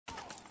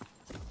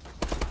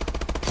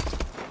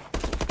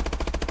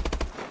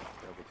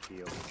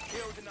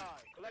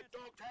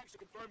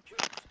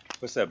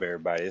What's up,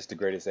 everybody? It's the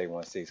Greatest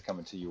 816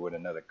 coming to you with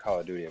another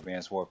Call of Duty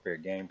Advanced Warfare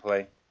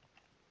gameplay.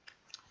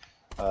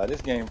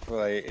 This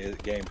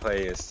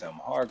gameplay is some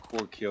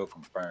hardcore kill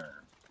confirmed.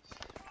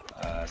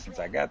 Since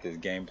I got this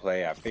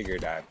gameplay, I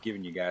figured I've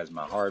given you guys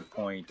my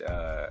hardpoint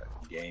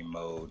game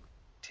mode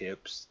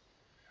tips.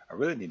 I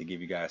really need to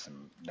give you guys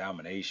some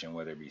domination,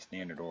 whether it be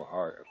standard or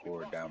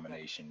hardcore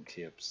domination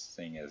tips,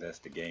 seeing as that's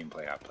the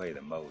gameplay I play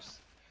the most.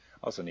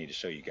 Also need to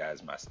show you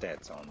guys my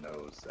stats on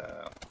those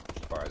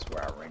as far as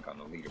where I rank on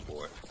the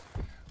leaderboard.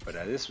 But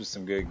this was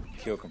some good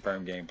kill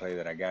confirm gameplay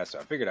that I got, so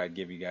I figured I'd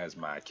give you guys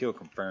my kill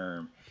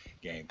confirm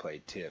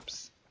gameplay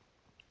tips.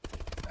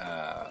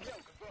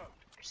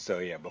 So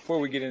yeah, before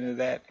we get into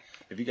that,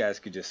 if you guys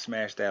could just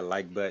smash that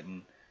like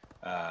button,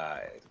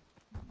 that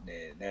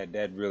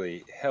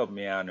really helped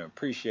me out and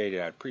appreciate it.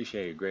 I'd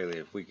appreciate it greatly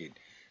if we could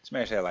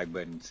smash that like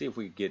button. See if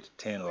we could get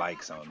 10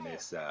 likes on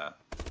this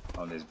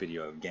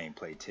video of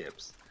gameplay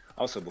tips.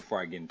 Also, before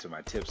I get into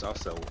my tips,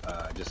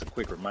 just a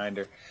quick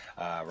reminder,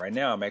 right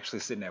now I'm actually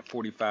sitting at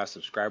 45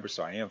 subscribers,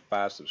 so I am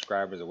 5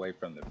 subscribers away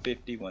from the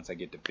 50. Once I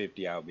get to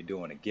 50, I'll be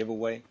doing a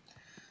giveaway.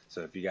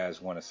 So if you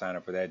guys want to sign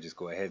up for that, just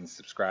go ahead and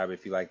subscribe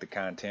if you like the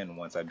content. And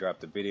once I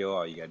drop the video,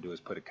 all you got to do is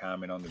put a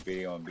comment on the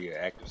video and be an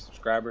active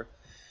subscriber,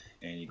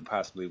 and you can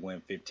possibly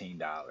win $15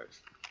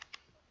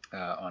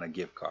 on a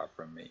gift card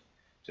from me.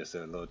 Just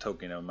a little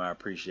token of my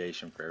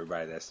appreciation for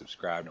everybody that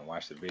subscribed and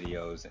watched the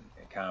videos and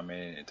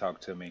commented and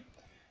talked to me.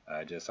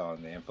 Just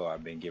on the info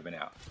I've been giving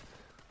out.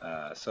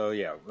 So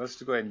yeah, let's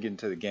just go ahead and get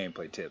into the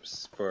gameplay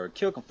tips. For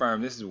kill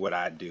confirm, this is what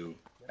I do.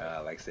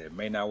 Like I said, it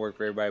may not work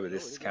for everybody, but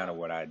this is kind of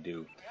what I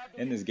do.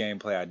 In this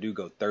gameplay, I do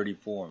go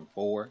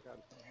 34-4,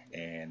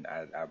 and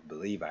I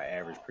believe I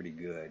average pretty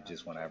good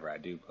just whenever I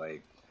do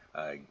play,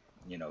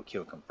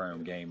 kill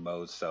confirm game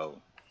mode. So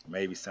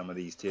maybe some of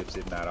these tips,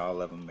 if not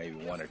all of them, maybe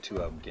 1 or 2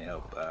 of them can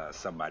help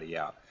somebody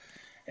out,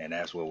 and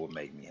that's what will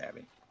make me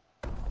happy.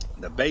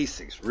 The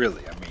basics,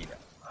 really,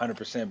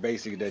 100%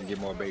 basic, it doesn't get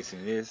more basic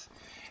than this,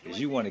 is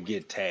you want to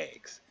get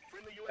tags.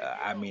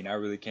 I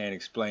really can't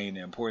explain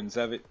the importance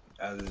of it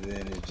other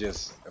than it's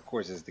just, of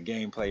course, it's the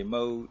gameplay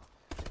mode,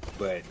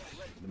 but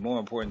the more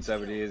importance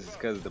of it is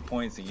because of the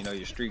points, and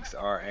your streaks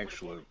are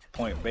actual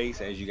point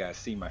based. As you guys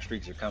see, my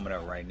streaks are coming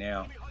up right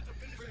now.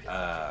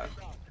 I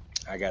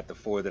got the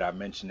 4 that I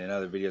mentioned in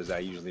other videos I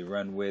usually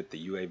run with: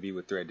 the UAV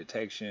with threat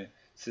detection,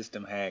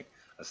 system hack,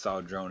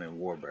 assault drone, and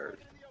warbird.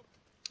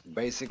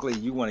 Basically,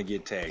 you want to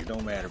get tags.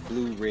 Don't matter,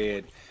 blue,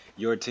 red,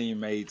 your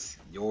teammates,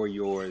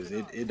 yours.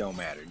 It don't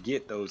matter.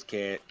 Get those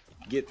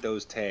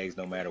tags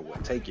no matter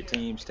what. Take your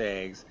team's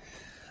tags.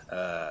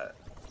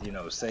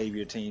 Save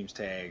your team's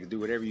tags. Do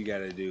whatever you got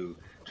to do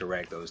to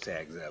rack those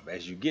tags up.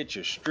 As you get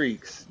your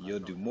streaks, you'll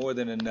do more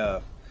than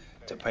enough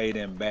to pay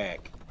them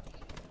back.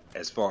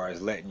 As far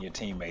as letting your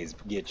teammates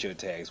get your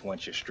tags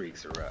once your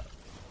streaks are up.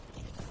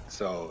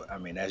 So,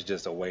 that's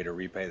just a way to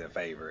repay the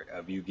favor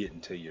of you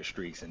getting to your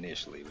streaks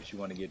initially. But you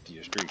want to get to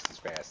your streaks as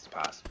fast as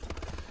possible.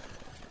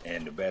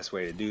 And the best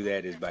way to do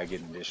that is by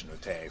getting additional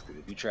tags.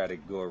 Because if you try to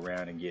go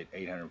around and get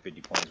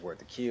 850 points worth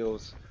of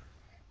kills,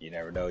 you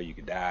never know. You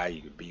could die.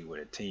 You could be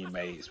with a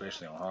teammate,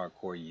 especially on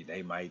hardcore.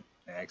 They might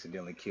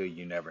accidentally kill you.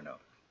 You never know.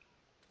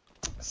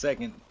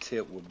 Second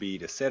tip would be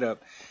to set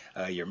up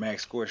your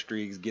max score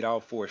streaks, get all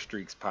 4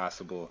 streaks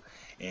possible,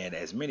 and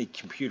as many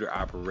computer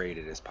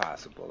operated as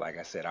possible. Like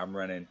I said, I'm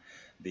running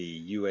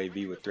the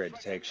UAV with threat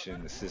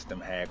detection, the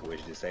system hack,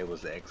 which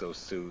disables the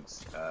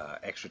exosuits.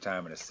 Extra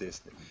time and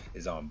assist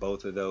is on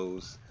both of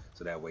those,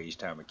 so that way each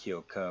time a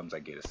kill comes, I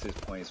get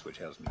assist points, which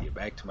helps me get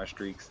back to my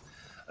streaks.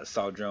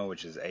 Assault drone,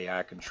 which is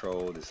AI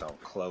controlled, it's on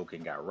cloak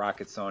and got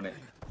rockets on it,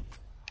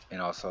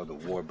 and also the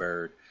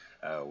warbird,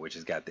 which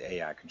has got the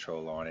AI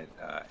control on it,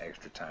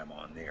 extra time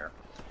on there.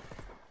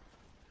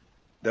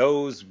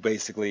 Those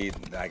basically,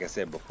 like I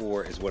said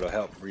before, is what will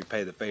help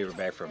repay the favor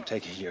back from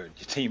taking your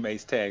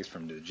teammates' tags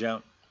from the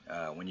jump.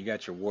 When you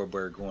got your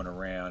warbird going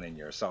around and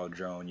your assault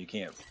drone, you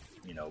can't,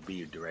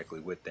 be directly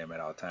with them at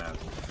all times.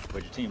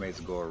 But your teammates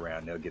will go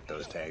around, they'll get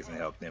those tags and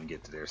help them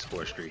get to their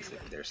score streaks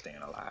if they're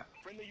staying alive.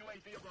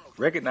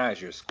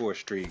 Recognize your score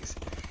streaks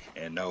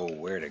and know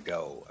where to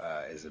go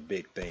is a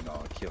big thing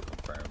on kill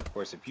confirm. Of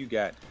course, if you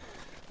got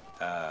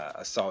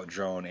assault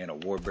drone and a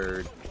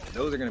warbird,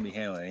 those are going to be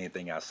handling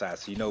anything outside,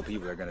 so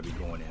people are going to be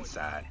going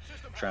inside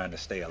trying to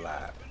stay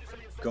alive.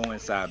 Go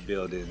inside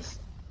buildings,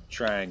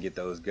 try and get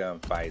those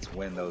gunfights,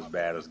 win those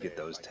battles, get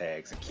those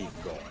tags, and keep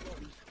going.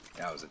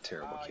 That was a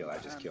terrible kill. I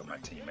just killed my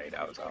teammate.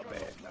 That was all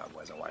bad. I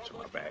wasn't watching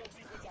my back.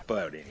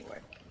 But anyway,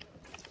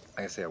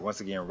 like I said, once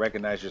again,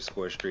 recognize your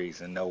score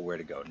streaks and know where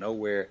to go. Know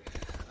where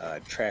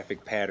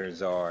traffic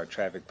patterns are,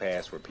 traffic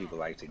paths where people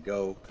like to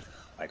go.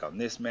 Like on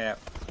this map,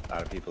 a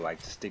lot of people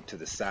like to stick to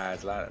the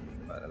sides. A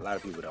lot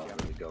of people don't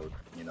really go,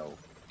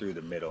 through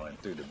the middle and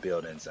through the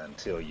buildings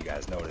until you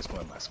guys notice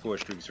when my score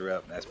streaks are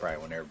up. That's probably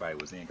when everybody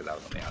was in, because I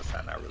was on the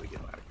outside not really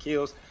getting a lot of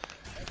kills.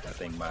 I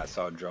think my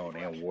assault drone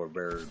and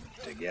warbird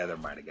together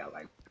might have got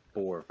like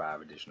 4 or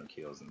 5 additional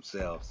kills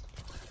themselves.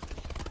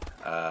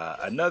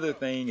 Another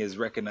thing is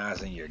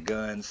recognizing your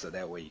guns, so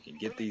that way you can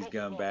get these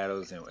gun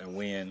battles and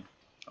win.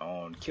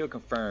 On Kill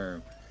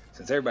Confirm,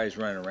 since everybody's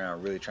running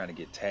around really trying to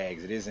get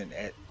tags, it isn't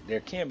there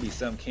can be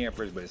some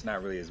campers, but it's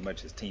not really as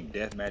much as Team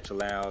Deathmatch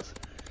allows.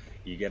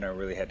 You're gonna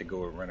really have to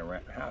go and run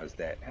around. How is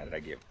that? How did I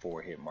get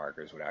 4 hit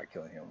markers without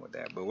killing him with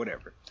that? But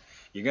whatever.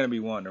 You're gonna be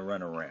wanting to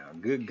run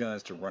around. Good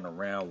guns to run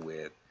around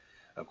with,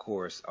 of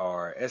course,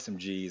 are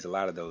SMGs. A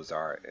lot of those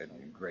are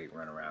great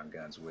runaround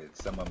guns. With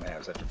some of them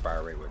have such a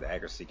fire rate where the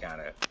accuracy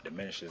kind of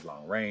diminishes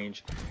long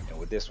range, and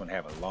with this one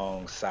having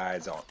long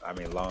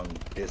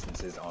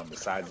distances on the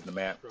sides of the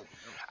map,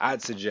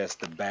 I'd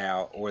suggest the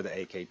BAL or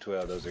the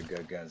AK-12. Those are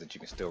good guns that you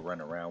can still run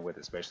around with,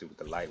 especially with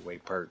the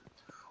lightweight perk,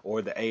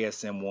 or the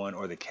ASM-1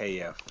 or the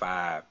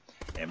KF-5.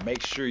 And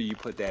make sure you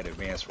put that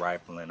advanced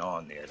rifling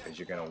on there, because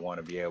you're going to want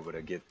to be able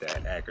to get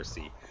that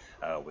accuracy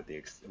with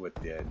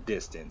the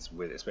distance,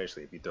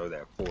 especially if you throw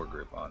that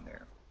foregrip on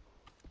there.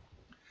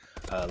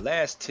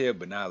 Last tip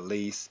but not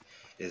least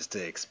is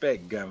to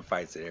expect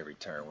gunfights at every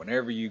turn.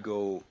 Whenever you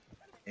go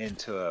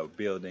into a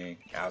building,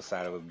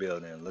 outside of a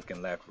building,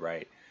 looking left,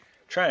 right,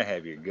 try to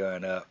have your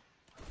gun up.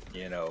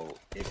 You know,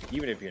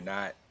 even if you're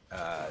not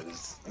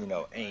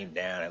aimed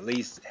down, at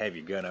least have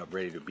your gun up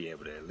ready to be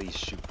able to at least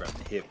shoot from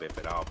the hip if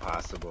at all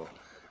possible.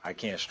 I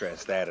can't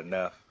stress that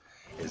enough,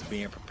 is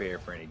being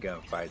prepared for any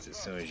gunfights as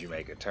soon as you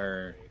make a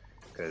turn,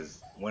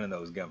 because one of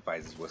those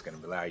gunfights is what's going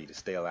to allow you to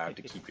stay alive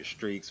to keep your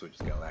streaks, which is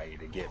going to allow you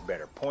to get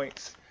better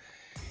points.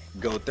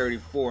 Go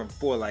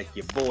 34-4 like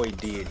your boy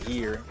did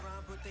here.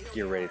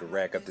 Get ready to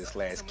rack up this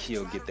last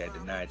kill, get that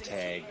denied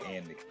tag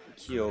and the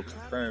kill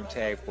confirmed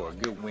tag for a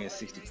good win,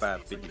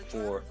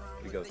 65-54.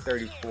 We go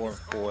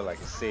 34-4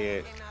 like I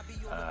said.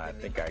 I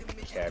think I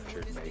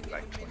captured maybe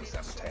like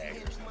 20-something tags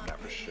or something, I'm not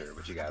for sure,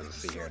 but you guys will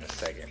see here in a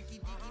second.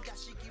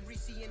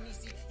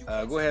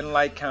 Go ahead and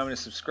like, comment, and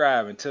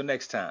subscribe. Until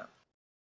next time.